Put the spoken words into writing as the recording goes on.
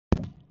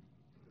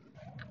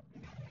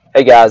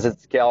Hey guys,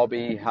 it's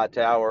Kelby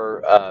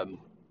Hightower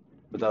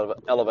with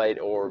Elevate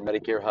or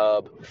Medicare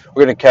Hub.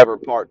 We're going to cover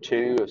part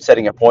two of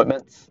setting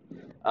appointments.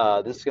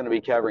 This is going to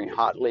be covering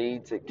hot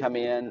leads that come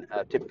in.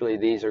 Typically,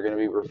 these are going to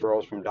be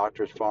referrals from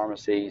doctors,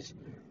 pharmacies,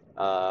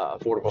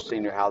 affordable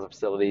senior housing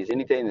facilities,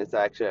 anything that's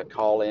actually a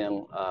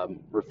call-in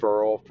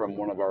referral from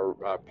one of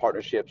our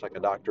partnerships, like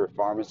a doctor or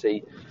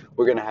pharmacy.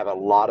 We're going to have a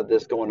lot of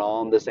this going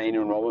on this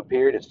annual enrollment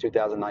period. It's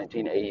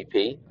 2019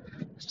 AEP.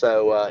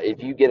 So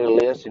if you get a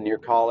list and you're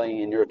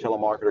calling and you're a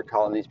telemarketer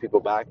calling these people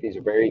back, these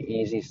are very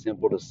easy,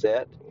 simple to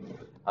set.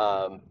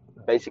 Um,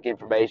 Basic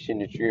information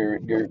that you're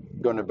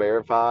going to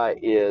verify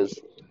is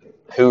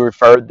who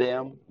referred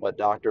them, what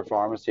doctor,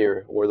 pharmacy,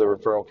 or where the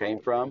referral came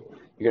from.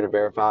 You're going to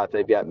verify if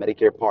they've got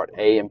Medicare Part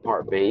A and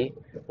Part B.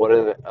 What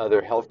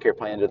other health care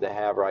plan do they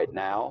have right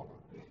now?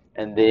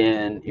 And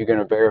then you're going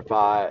to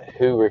verify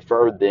who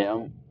referred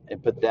them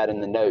and put that in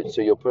the notes.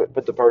 So you'll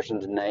put the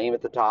person's name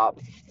at the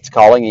top, it's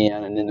calling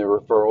in, and then the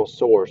referral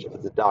source. If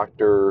it's a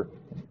Dr.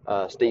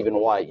 Stephen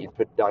White, you'd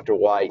put Dr.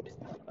 White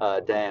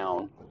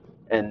down.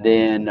 And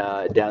then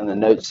down in the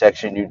notes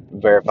section, you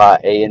verify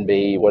A and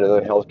B, what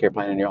other healthcare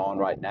plan you're on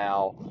right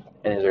now,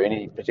 and is there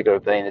any particular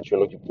thing that you're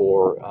looking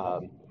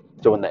for.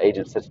 So when the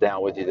agent sits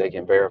down with you, they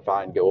can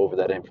verify and go over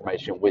that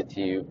information with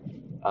you.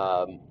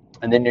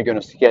 And then you're going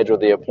to schedule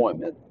the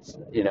appointments.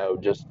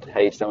 Just,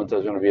 hey, so and so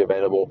is going to be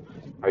available.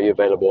 Are you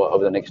available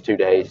over the next 2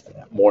 days,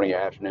 morning or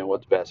afternoon?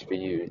 What's best for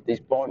you? These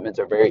appointments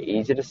are very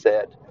easy to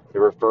set. The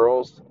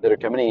referrals that are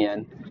coming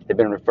in, they've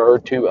been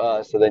referred to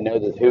us, so they know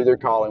who they're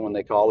calling when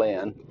they call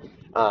in.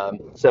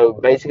 So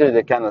basically,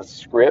 the kind of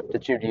script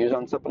that you'd use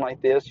on something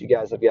like this, you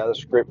guys have got a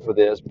script for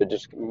this, but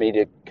just me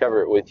to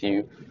cover it with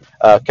you.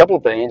 A couple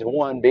of things.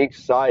 One, be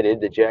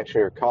excited that you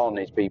actually are calling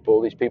these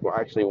people. These people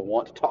actually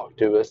want to talk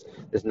to us.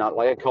 It's not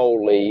like a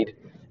cold lead.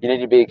 You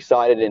need to be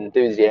excited and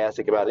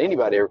enthusiastic about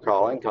anybody who are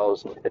calling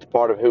because it's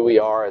part of who we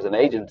are as an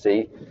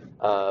agency,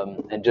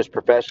 and just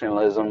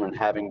professionalism and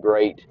having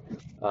great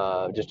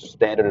just a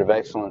standard of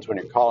excellence when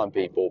you're calling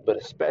people, but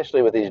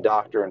especially with these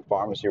doctor and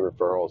pharmacy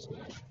referrals.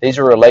 These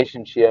are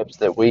relationships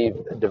that we've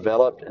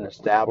developed and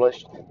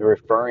established. They're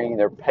referring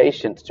their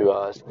patients to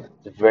us.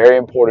 It's very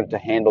important to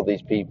handle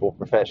these people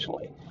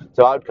professionally.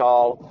 So I'd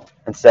call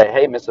and say,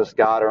 hey, Mrs.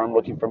 Scott, or I'm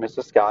looking for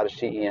Mrs. Scott. Is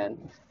she in?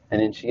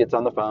 And then she gets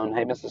on the phone.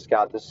 Hey, Mrs.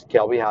 Scott, this is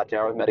Kelby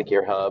Hightower with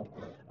Medicare Hub.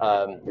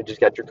 We just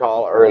got your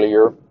call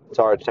earlier.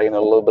 Sorry, it's taking a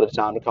little bit of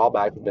time to call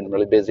back. We've been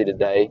really busy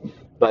today.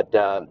 But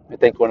I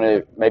think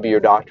maybe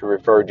your doctor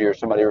referred you or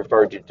somebody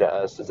referred you to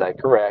us. Is that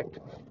correct?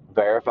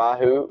 Verify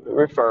who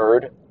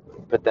referred.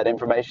 Put that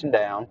information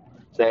down.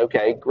 Say,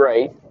 okay,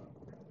 great.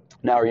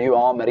 Now, are you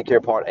on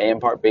Medicare Part A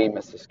and Part B,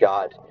 Mrs.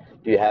 Scott?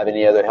 Do you have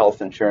any other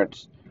health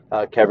insurance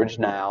coverage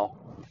now?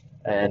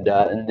 And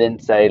then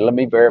say, let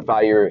me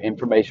verify your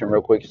information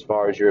real quick as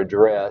far as your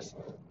address.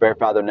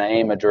 Verify their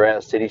name,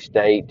 address, city,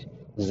 state,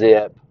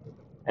 zip,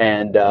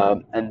 and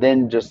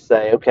then just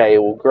say, okay,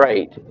 well,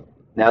 great.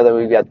 Now that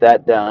we've got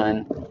that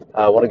done,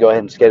 I want to go ahead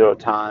and schedule a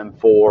time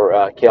for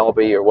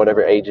Kelby or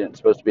whatever agent is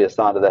supposed to be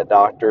assigned to that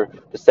doctor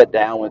to sit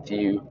down with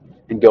you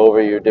and go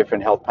over your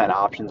different health plan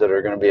options that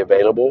are going to be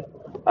available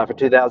for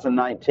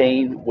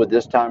 2019 with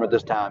this time or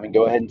this time, and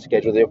go ahead and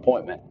schedule the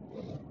appointment.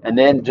 And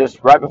then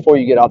just right before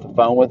you get off the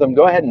phone with them,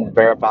 go ahead and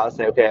verify.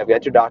 Say, okay, I've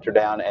got your doctor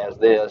down as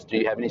this. Do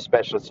you have any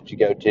specialists that you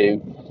go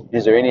to?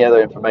 Is there any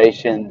other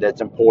information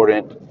that's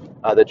important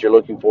that you're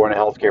looking for in a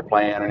healthcare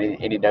plan, or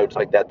any notes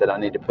like that that I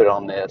need to put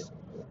on this?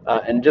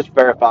 And just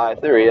verify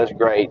if there is,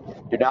 great.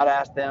 Do not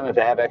ask them if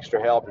they have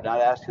extra help. Do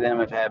not ask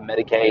them if they have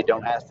Medicaid.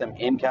 Don't ask them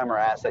income or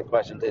asset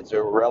questions. It's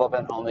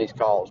irrelevant on these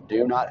calls.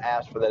 Do not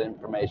ask for that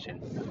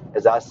information.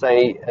 As I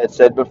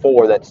said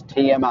before, that's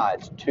TMI.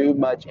 It's too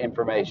much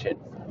information.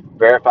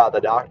 Verify the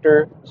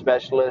doctor,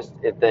 specialist,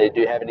 if they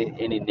do have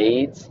any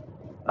needs.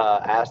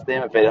 Ask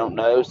them if they don't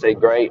know. Say,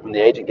 great. When the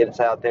agent gets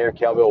out there,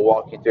 Kelby will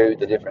walk you through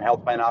the different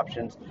health plan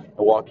options and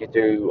walk you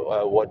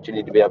through what you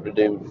need to be able to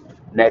do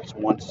next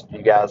once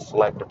you guys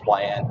select a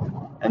plan.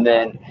 And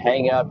then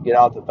hang up, get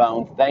off the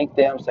phone, thank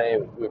them, say,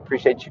 we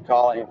appreciate you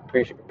calling,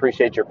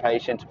 appreciate your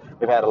patience.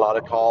 We've had a lot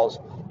of calls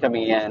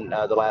coming in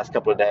the last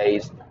couple of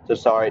days. So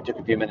sorry it took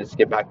a few minutes to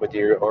get back with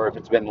you, or if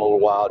it's been a little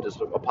while,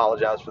 just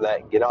apologize for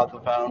that. Get off the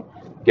phone,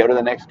 go to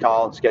the next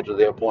call, and schedule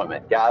the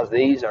appointment. Guys,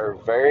 these are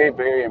very,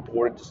 very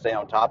important to stay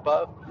on top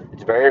of.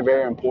 It's very,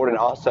 very important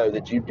also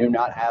that you do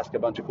not ask a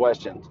bunch of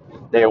questions.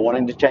 They are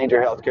wanting to change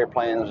their healthcare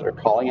plans or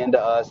calling into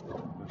us.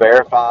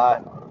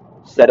 Verify,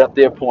 set up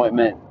the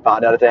appointment,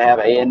 find out if they have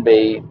A and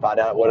B, find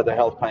out what other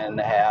health plan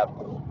they have,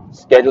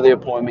 schedule the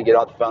appointment, get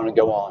off the phone, and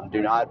go on. Do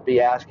not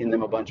be asking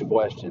them a bunch of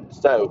questions.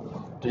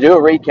 So, to do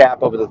a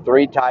recap over the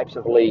three types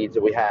of leads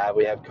that we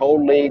have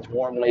cold leads,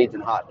 warm leads,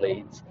 and hot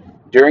leads.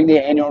 During the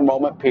annual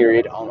enrollment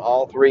period on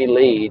all three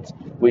leads,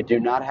 we do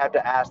not have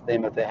to ask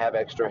them if they have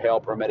extra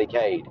help or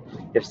Medicaid.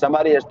 If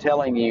somebody is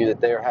telling you that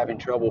they're having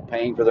trouble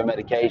paying for their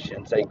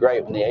medication, say,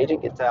 great, when the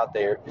agent gets out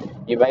there,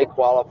 you may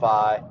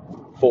qualify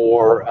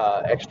for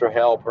extra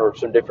help or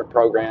some different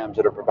programs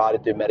that are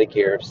provided through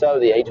Medicare. If so,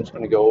 the agent's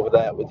going to go over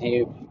that with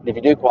you. And if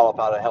you do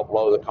qualify, to help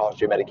lower the cost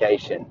of your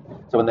medication.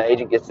 So when the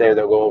agent gets there,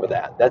 they'll go over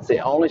that. That's the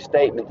only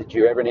statement that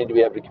you ever need to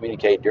be able to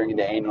communicate during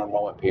the annual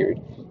enrollment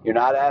period. You're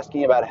not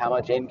asking about how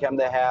much income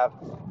they have,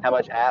 how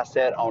much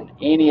asset on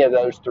any of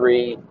those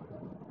three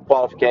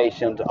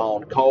qualifications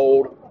on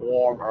cold,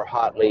 warm, or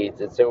hot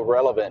leads. It's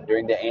irrelevant.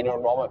 During the annual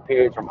enrollment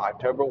period from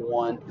October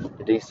 1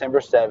 to December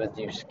 7th,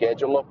 you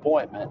schedule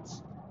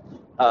appointments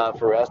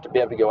for us to be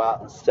able to go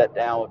out and sit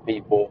down with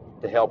people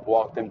to help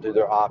walk them through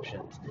their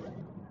options.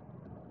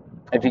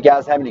 If you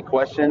guys have any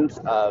questions,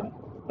 I'd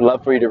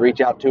love for you to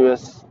reach out to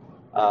us.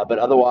 But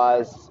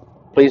otherwise,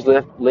 please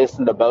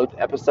listen to both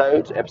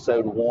episodes,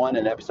 episode 1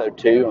 and episode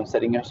 2 on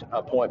setting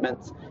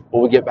appointments.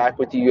 We'll get back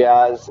with you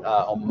guys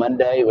on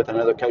Monday with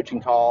another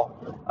coaching call,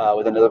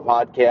 with another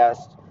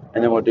podcast,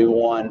 and then we'll do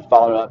one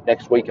following up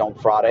next week on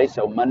Friday.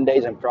 So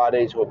Mondays and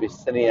Fridays, we'll be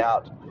sending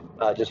out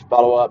just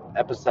follow-up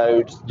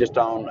episodes just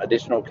on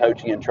additional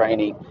coaching and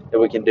training that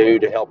we can do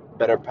to help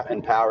better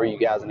empower you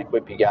guys and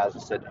equip you guys to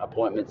set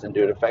appointments and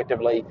do it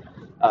effectively.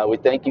 We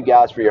thank you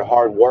guys for your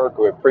hard work.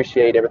 We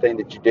appreciate everything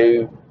that you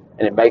do,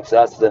 and it makes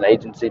us as an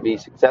agency be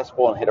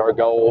successful and hit our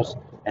goals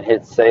and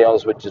hit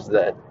sales, which is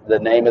the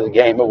name of the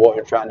game of what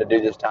we're trying to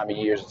do this time of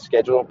year, is to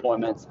schedule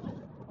appointments,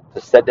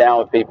 to sit down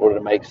with people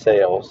to make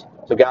sales.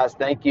 So guys,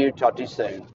 thank you. Talk to you soon.